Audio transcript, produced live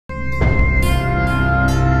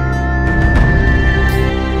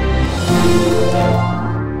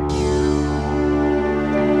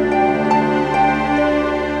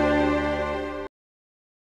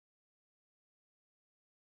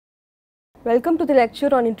Welcome to the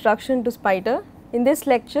lecture on Introduction to Spyder. In this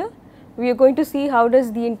lecture, we are going to see how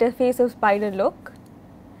does the interface of Spyder look,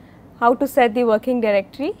 how to set the working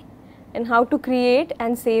directory, and how to create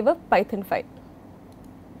and save a Python file.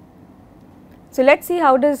 So let's see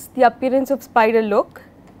how does the appearance of Spyder look.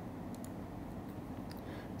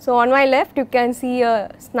 So on my left, you can see a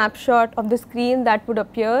snapshot of the screen that would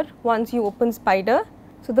appear once you open Spyder.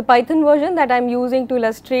 So the Python version that I am using to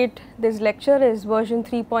illustrate this lecture is version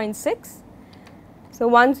 3.6. So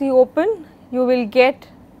once you open, you will get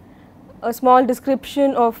a small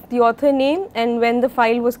description of the author name and when the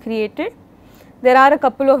file was created. There are a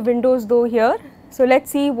couple of windows though here. So let's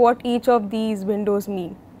see what each of these windows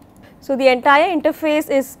mean. So the entire interface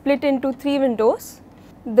is split into 3 windows.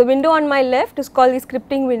 The window on my left is called the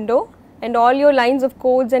scripting window, and all your lines of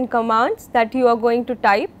codes and commands that you are going to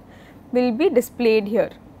type will be displayed here.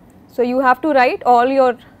 So you have to write all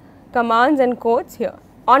your commands and codes here.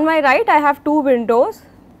 On my right, I have 2 windows.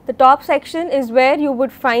 The top section is where you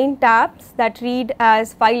would find tabs that read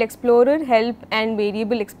as File Explorer, Help and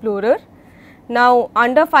Variable Explorer. Now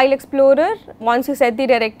under File Explorer, once you set the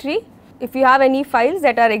directory, if you have any files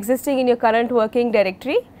that are existing in your current working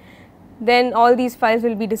directory, then all these files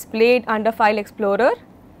will be displayed under File Explorer.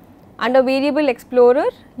 Under Variable Explorer,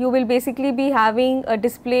 you will basically be having a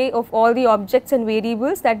display of all the objects and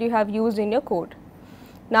variables that you have used in your code.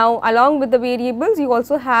 Now along with the variables, you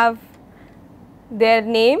also have their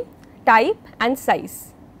name, type and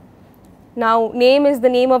size. Now name is the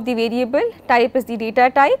name of the variable, type is the data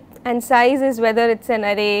type, and size is whether it is an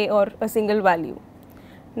array or a single value.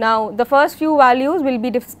 Now the first few values will be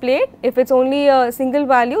displayed. If it is only a single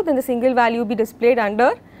value, then the single value will be displayed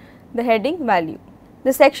under the heading value.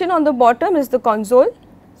 The section on the bottom is the console.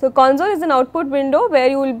 So console is an output window where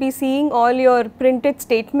you will be seeing all your printed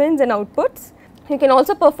statements and outputs. You can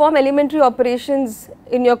also perform elementary operations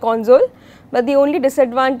in your console, but the only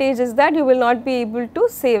disadvantage is that you will not be able to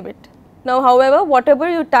save it. Now however, whatever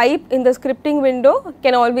you type in the scripting window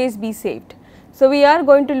can always be saved. So we are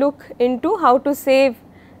going to look into how to save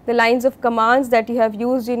the lines of commands that you have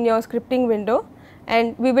used in your scripting window,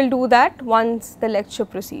 and we will do that once the lecture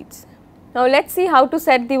proceeds. Now let us see how to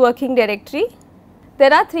set the working directory.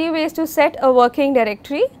 There are 3 ways to set a working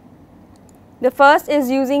directory. The first is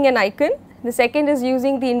using an icon, the second is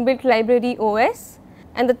using the inbuilt library OS,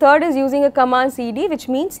 and the third is using a command cd, which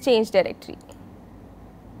means change directory.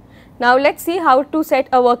 Now let us see how to set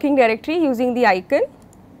a working directory using the icon.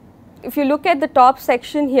 If you look at the top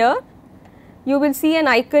section here, you will see an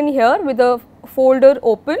icon here with a folder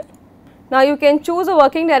open. Now you can choose a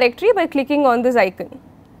working directory by clicking on this icon.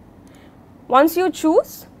 Once you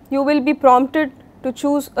choose, you will be prompted to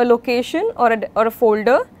choose a location or a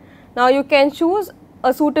folder. Now you can choose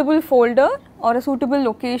a suitable folder or a suitable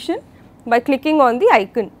location by clicking on the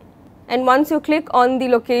icon, and once you click on the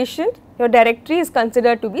location, your directory is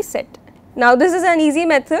considered to be set. Now this is an easy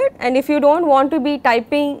method, and if you do not want to be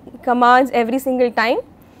typing commands every single time,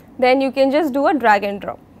 then you can just do a drag and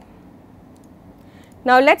drop.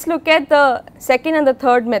 Now let us look at the second and the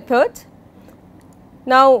third methods.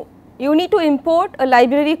 Now you need to import a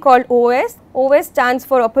library called OS. OS stands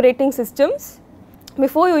for operating systems.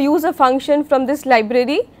 Before you use a function from this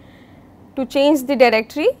library to change the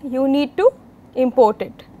directory, you need to import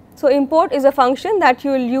it. So import is a function that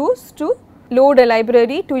you will use to load a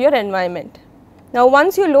library to your environment. Now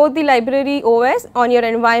once you load the library OS on your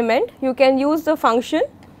environment, you can use the function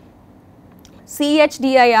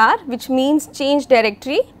chdir, which means change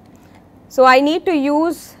directory. So I need to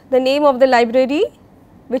use the name of the library,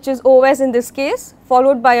 which is OS in this case,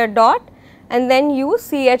 followed by a dot, and then use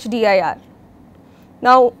chdir.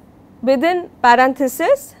 Now within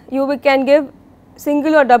parenthesis, you can give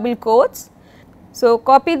single or double quotes. So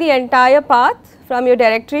copy the entire path from your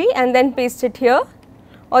directory and then paste it here,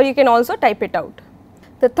 or you can also type it out.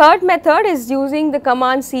 The third method is using the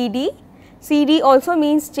command cd. Cd also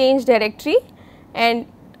means change directory,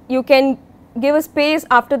 and you can give a space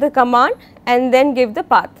after the command and then give the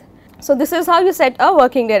path. So this is how you set a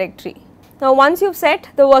working directory. Now once you have set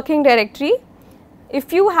the working directory,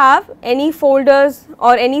 if you have any folders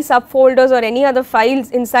or any subfolders or any other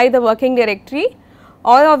files inside the working directory,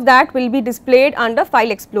 all of that will be displayed under File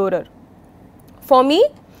Explorer. For me,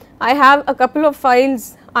 I have a couple of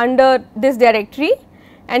files under this directory,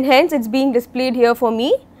 and hence it is being displayed here for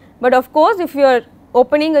me. But of course, if you are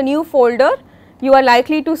opening a new folder, you are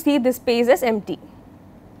likely to see this space as empty.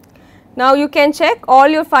 Now you can check all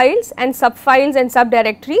your files and subfiles and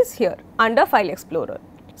subdirectories here under File Explorer.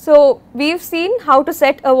 So we have seen how to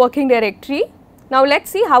set a working directory. Now let us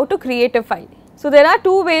see how to create a file. So there are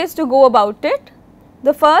 2 ways to go about it.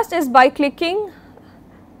 The first is by clicking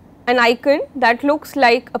an icon that looks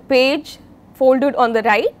like a page folded on the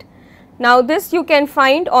right. Now this you can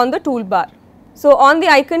find on the toolbar. So on the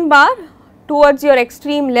icon bar towards your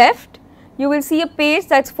extreme left, you will see a page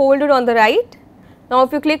that is folded on the right. Now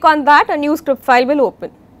if you click on that, a new script file will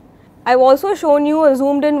open. I have also shown you a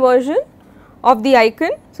zoomed in version of the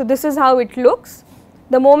icon. So this is how it looks.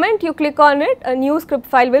 The moment you click on it, a new script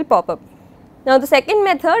file will pop up. Now the second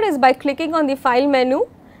method is by clicking on the file menu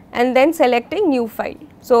and then selecting new file.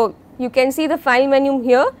 So you can see the file menu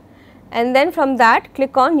here, and then from that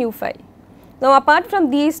click on new file. Now apart from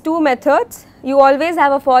these two methods, you always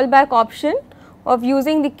have a fallback option of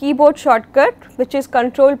using the keyboard shortcut, which is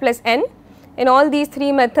Ctrl+N. In all these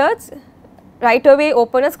three methods, right away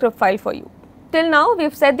open a script file for you. Till now we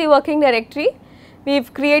have set the working directory, we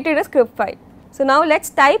have created a script file. So now let us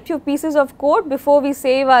type few pieces of code before we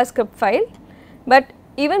save our script file. But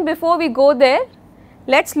even before we go there,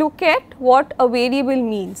 let us look at what a variable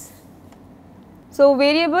means. So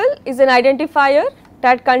variable is an identifier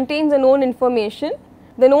that contains a known information.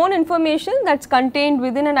 The known information that is contained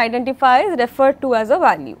within an identifier is referred to as a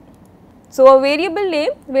value. So a variable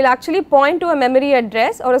name will actually point to a memory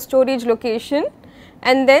address or a storage location,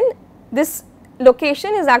 and then this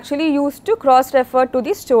location is actually used to cross refer to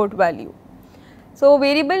the stored value. So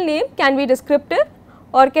variable name can be descriptive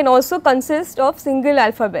or can also consist of single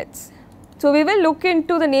alphabets. So we will look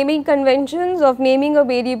into the naming conventions of naming a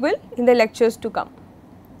variable in the lectures to come.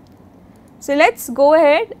 So let us go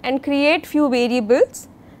ahead and create few variables.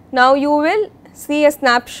 Now you will see a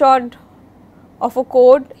snapshot of a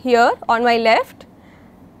code here on my left.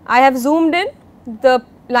 I have zoomed in the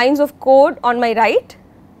lines of code on my right.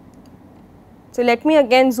 So let me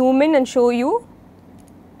again zoom in and show you.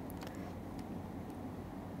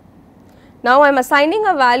 Now I am assigning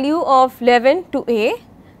a value of 11 to A.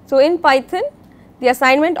 So in Python, the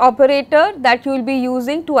assignment operator that you will be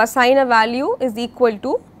using to assign a value is equal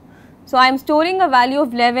to. So I am storing a value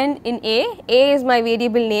of 11 in A is my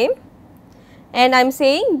variable name, and I am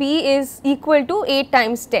saying B is equal to 8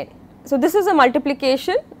 times 10. So this is a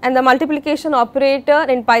multiplication, and the multiplication operator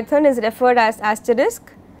in Python is referred as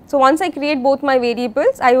asterisk. So once I create both my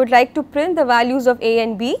variables, I would like to print the values of A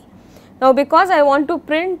and B. Now because I want to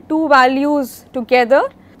print two values together,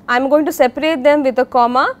 I am going to separate them with a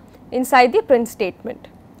comma inside the print statement.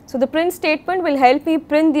 So the print statement will help me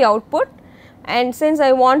print the output, and since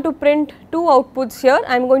I want to print two outputs here,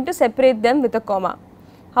 I am going to separate them with a comma.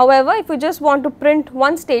 However, if you just want to print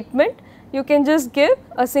one statement, you can just give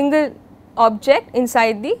a single object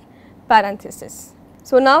inside the parenthesis.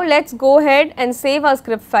 So now let us go ahead and save our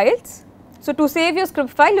script files. So to save your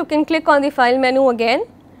script file, you can click on the file menu again,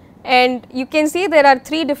 and you can see there are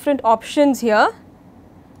three different options here.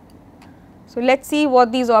 So let us see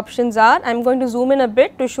what these options are. I am going to zoom in a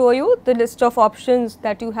bit to show you the list of options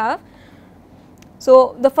that you have.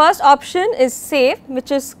 So the first option is save,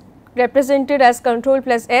 which is represented as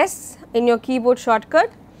Ctrl+S in your keyboard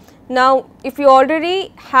shortcut. Now if you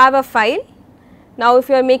already have a file, now if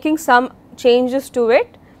you are making some changes to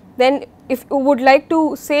it, then if you would like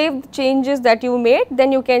to save the changes that you made,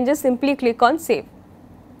 then you can just simply click on save.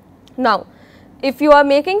 Now if you are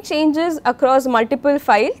making changes across multiple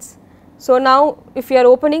files, so now if you are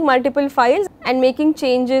opening multiple files and making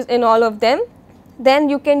changes in all of them, then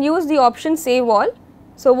you can use the option save all.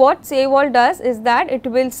 So what save all does is that it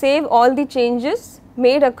will save all the changes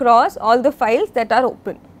made across all the files that are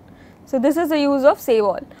open. So this is the use of save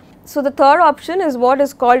all. So the third option is what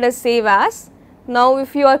is called as save as. Now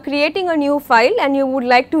if you are creating a new file and you would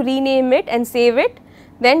like to rename it and save it,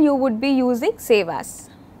 then you would be using save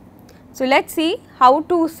as. So let us see how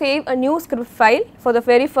to save a new script file for the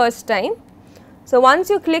very first time. So once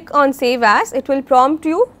you click on save as, it will prompt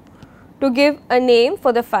you to give a name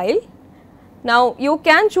for the file. Now you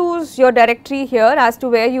can choose your directory here as to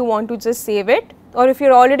where you want to just save it, or if you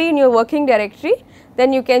are already in your working directory,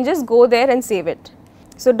 then you can just go there and save it.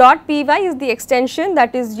 So .py is the extension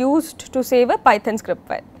that is used to save a Python script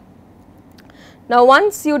file. Now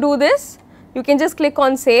once you do this, you can just click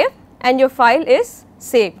on save and your file is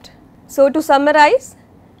saved. So to summarize,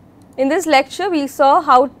 in this lecture we saw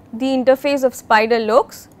how the interface of Spyder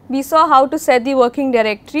looks, we saw how to set the working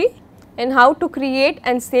directory and how to create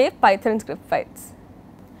and save Python script files.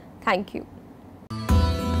 Thank you.